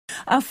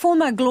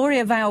Former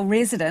Gloriavale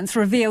residents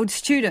revealed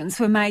students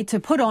were made to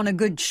put on a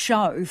good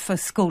show for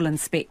school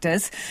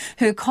inspectors.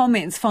 Her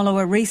comments follow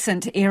a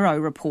recent ERO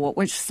report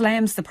which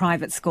slams the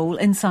private school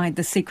inside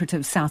the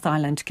secretive South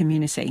Island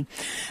community.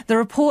 The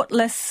report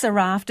lists a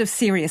raft of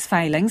serious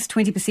failings.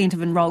 20%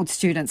 of enrolled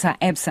students are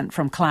absent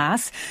from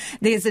class.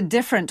 There's a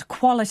different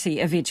quality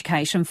of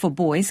education for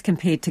boys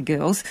compared to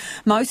girls.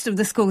 Most of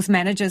the school's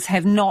managers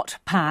have not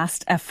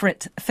passed a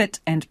fit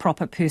and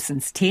proper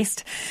persons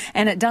test,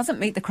 and it doesn't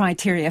meet the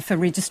criteria for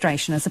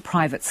registration as a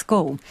private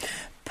school.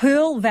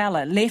 Pearl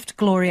Valla left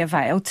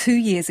Gloriavale 2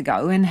 years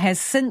ago and has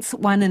since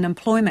won an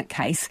employment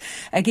case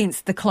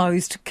against the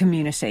closed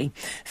community.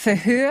 For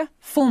her,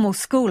 formal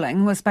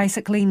schooling was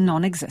basically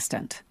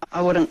non-existent.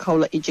 I wouldn't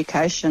call it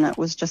education, it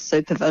was just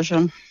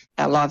supervision.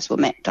 Our lives were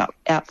mapped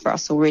out for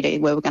us already.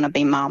 We were going to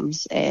be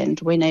mums and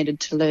we needed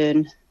to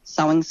learn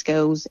sewing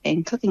skills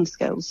and cooking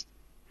skills.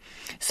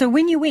 So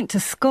when you went to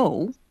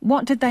school,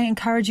 what did they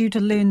encourage you to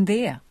learn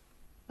there?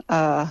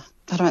 I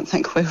don't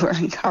think we were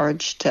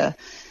encouraged to,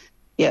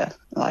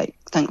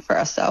 think for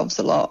ourselves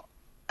a lot.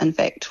 In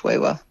fact, we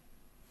were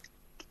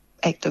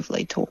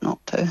actively taught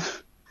not to.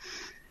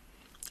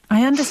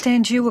 I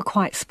understand you were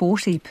quite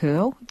sporty,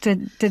 Pearl.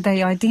 Did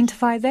they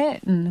identify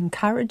that and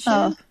encourage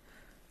you?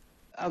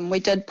 We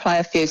did play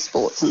a few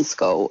sports in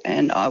school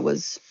and I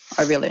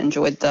really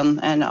enjoyed them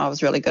and I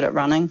was really good at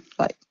running.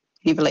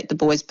 Never let the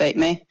boys beat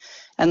me.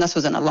 And this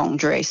was in a long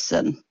dress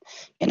and,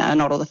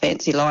 not all the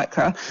fancy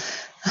lycra.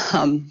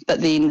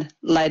 But then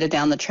later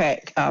down the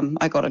track,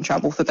 I got in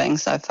trouble for being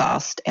so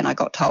fast and I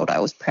got told I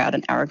was proud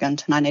and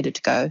arrogant and I needed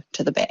to go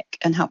to the back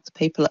and help the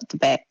people at the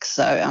back.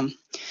 So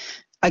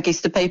I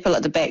guess the people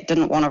at the back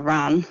didn't want to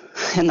run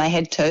and they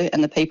had to,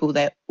 and the people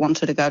that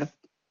wanted to go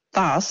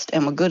fast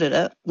and were good at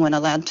it weren't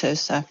allowed to.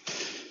 So.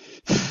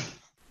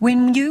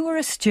 When you were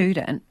a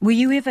student, were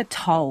you ever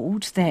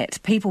told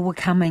that people were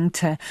coming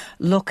to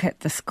look at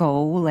the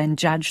school and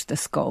judge the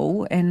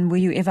school, and were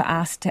you ever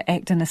asked to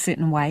act in a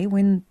certain way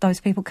when those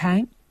people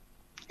came?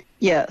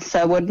 Yeah,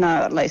 so we'd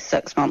know at least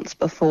 6 months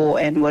before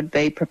and would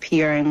be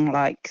preparing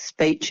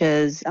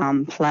speeches,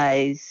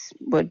 plays,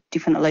 would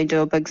definitely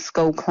do a big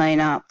school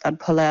clean-up. They'd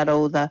pull out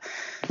all the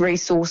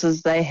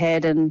resources they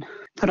had and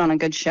put on a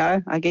good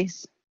show, I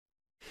guess.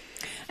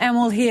 And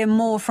we'll hear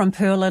more from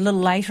Pearl a little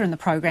later in the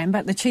program,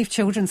 but the Chief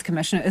Children's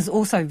Commissioner is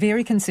also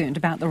very concerned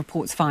about the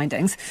report's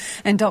findings.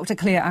 And Dr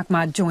Claire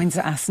Ahmad joins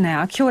us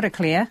now. Kia ora,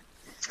 Claire.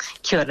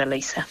 Kia ora,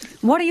 Lisa.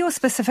 What are your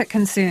specific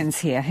concerns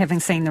here, having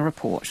seen the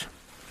report?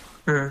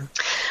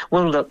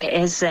 Well, look,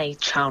 as a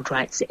child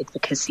rights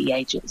advocacy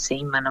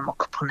agency, Mana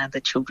Mokopuna, the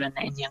Children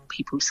and Young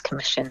People's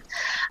Commission,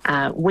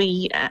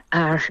 we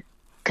are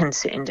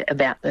concerned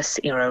about this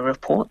ERO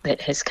report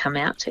that has come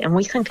out, and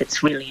we think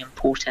it's really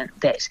important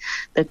that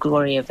the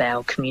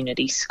Gloriavale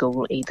Community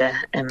School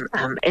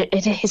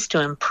it has to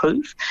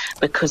improve,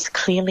 because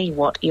clearly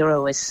what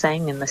ERO is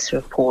saying in this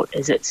report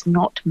is it's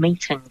not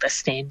meeting the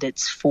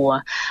standards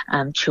for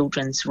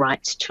children's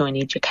rights to an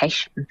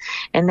education,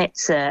 and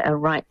that's a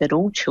right that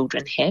all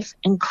children have,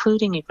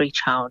 including every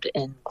child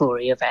in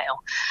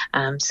Gloriavale.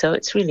 So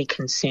it's really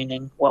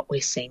concerning what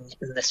we're seeing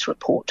in this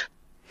report.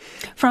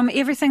 From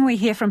everything we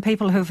hear from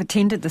people who have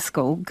attended the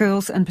school,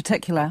 girls in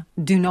particular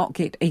do not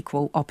get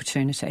equal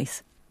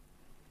opportunities.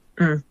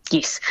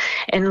 Yes.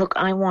 And look,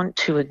 I want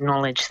to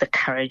acknowledge the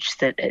courage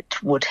that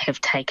it would have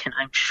taken,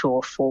 I'm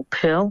sure, for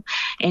Pearl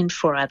and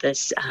for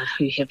others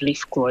who have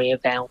left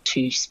Gloriavale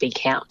to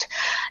speak out.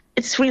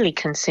 It's really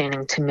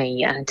concerning to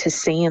me to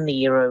see in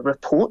the ERO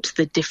report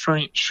the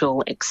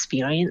differential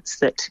experience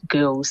that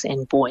girls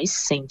and boys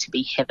seem to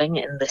be having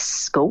in this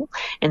school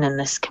and in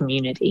this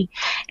community.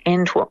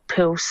 And what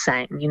Pearl's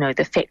saying,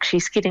 the fact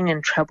she's getting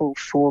in trouble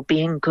for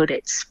being good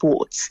at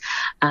sports,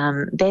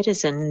 that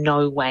is in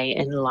no way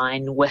in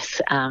line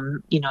with,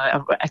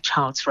 a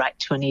child's right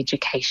to an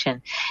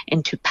education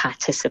and to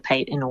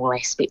participate in all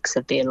aspects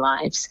of their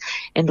lives.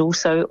 And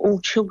also, all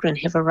children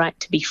have a right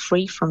to be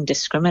free from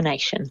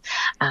discrimination.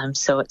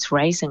 So it's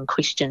raising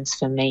questions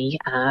for me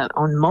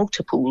on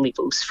multiple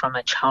levels from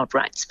a child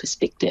rights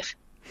perspective.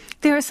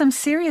 There are some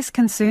serious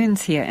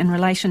concerns here in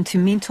relation to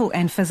mental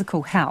and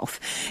physical health.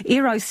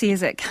 ERO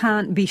says it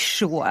can't be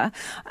sure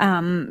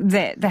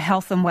that the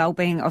health and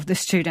well-being of the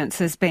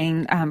students is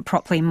being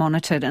properly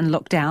monitored and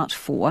looked out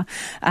for,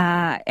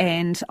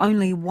 and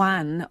only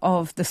one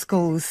of the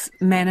school's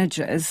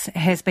managers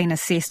has been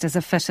assessed as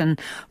a fit and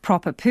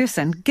proper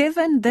person.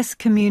 Given this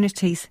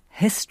community's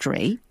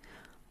history,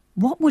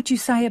 what would you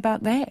say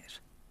about that?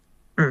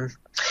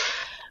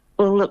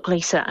 Well, look,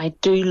 Lisa, I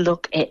do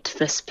look at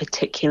this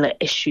particular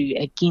issue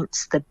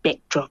against the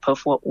backdrop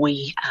of what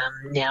we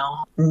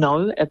now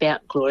know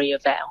about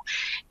Gloriavale,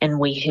 and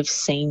we have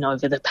seen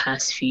over the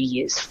past few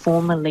years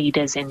former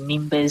leaders and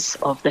members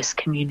of this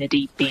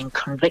community being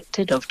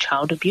convicted of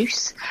child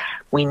abuse.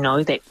 We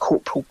know that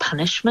corporal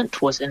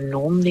punishment was a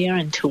norm there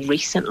until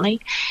recently,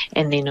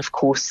 and then, of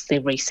course, the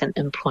recent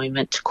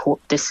employment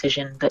court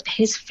decision that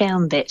has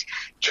found that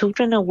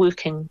children are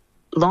working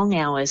long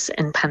hours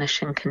in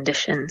punishing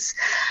conditions.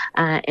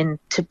 And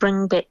to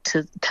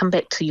come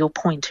back to your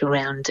point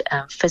around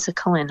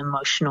physical and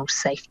emotional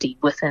safety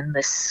within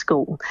this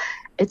school,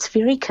 it's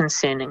very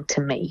concerning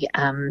to me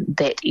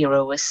that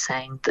ERO is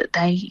saying that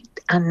they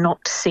are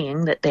not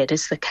seeing that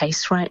is the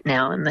case right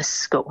now in this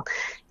school.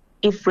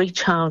 Every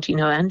child,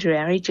 under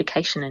our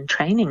Education and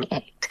Training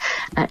Act,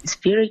 it's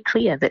very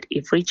clear that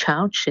every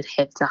child should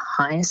have the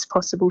highest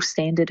possible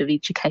standard of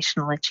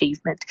educational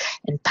achievement.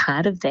 And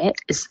part of that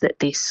is that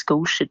their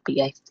school should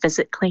be a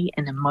physically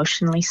and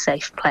emotionally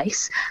safe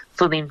place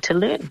for them to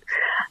learn.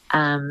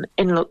 And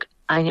look,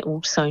 I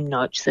also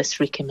note this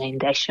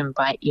recommendation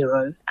by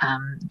ERO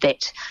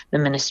that the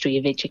Ministry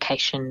of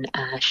Education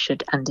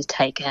should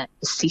undertake an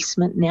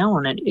assessment now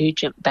on an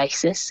urgent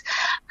basis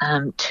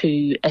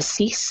to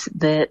assess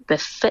the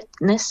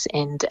fitness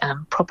and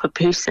proper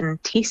person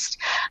test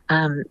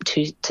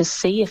to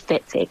see if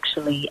that's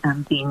actually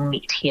being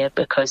met here,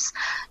 because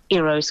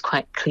ERO is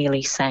quite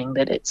clearly saying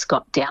that it's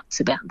got doubts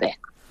about that.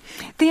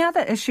 The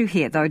other issue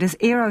here, though, is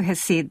ERO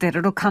has said that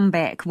it'll come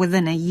back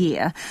within a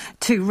year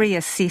to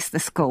reassess the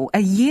school. A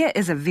year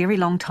is a very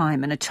long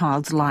time in a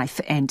child's life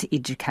and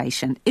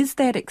education. Is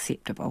that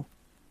acceptable?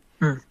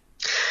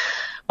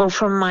 Well,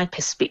 from my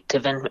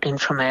perspective and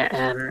from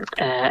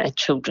a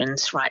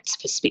children's rights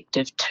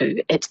perspective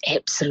too, it's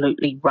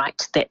absolutely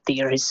right that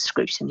there is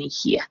scrutiny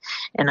here.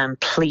 And I'm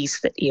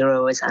pleased that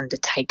ERO has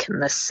undertaken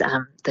this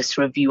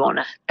review on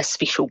a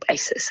special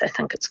basis. I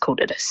think it's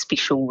called it a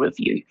special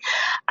review.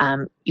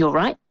 You're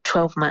right,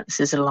 12 months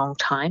is a long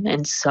time,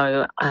 and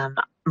so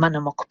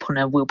Mana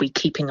Mokopuna will be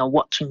keeping a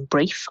watching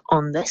brief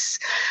on this.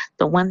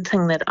 The one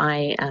thing that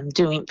I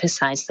do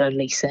emphasise, though,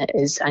 Lisa,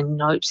 is I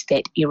note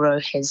that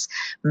ERO has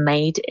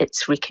made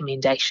its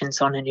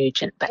recommendations on an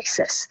urgent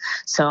basis.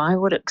 So I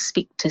would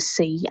expect to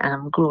see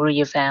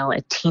Gloriavale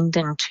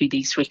attending to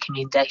these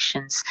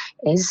recommendations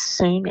as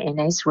soon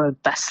and as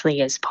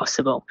robustly as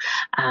possible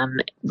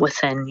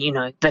within,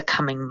 the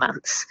coming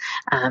months.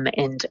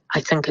 And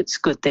I think it's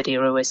good that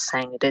ERO is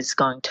saying it is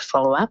going to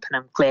follow up, and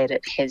I'm glad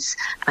it has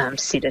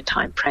set a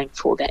time frame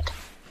for that.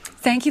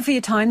 Thank you for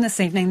your time this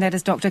evening. That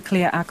is Dr.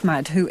 Claire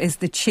Ahmad, who is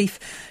the Chief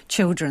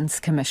Children's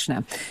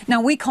Commissioner.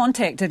 Now, we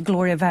contacted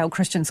Gloriavale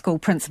Christian School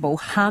Principal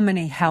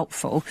Harmony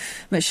Helpful,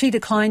 but she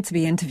declined to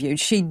be interviewed.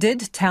 She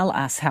did tell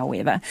us,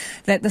 however,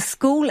 that the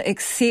school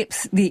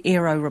accepts the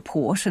ERO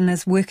report and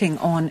is working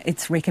on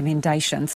its recommendations.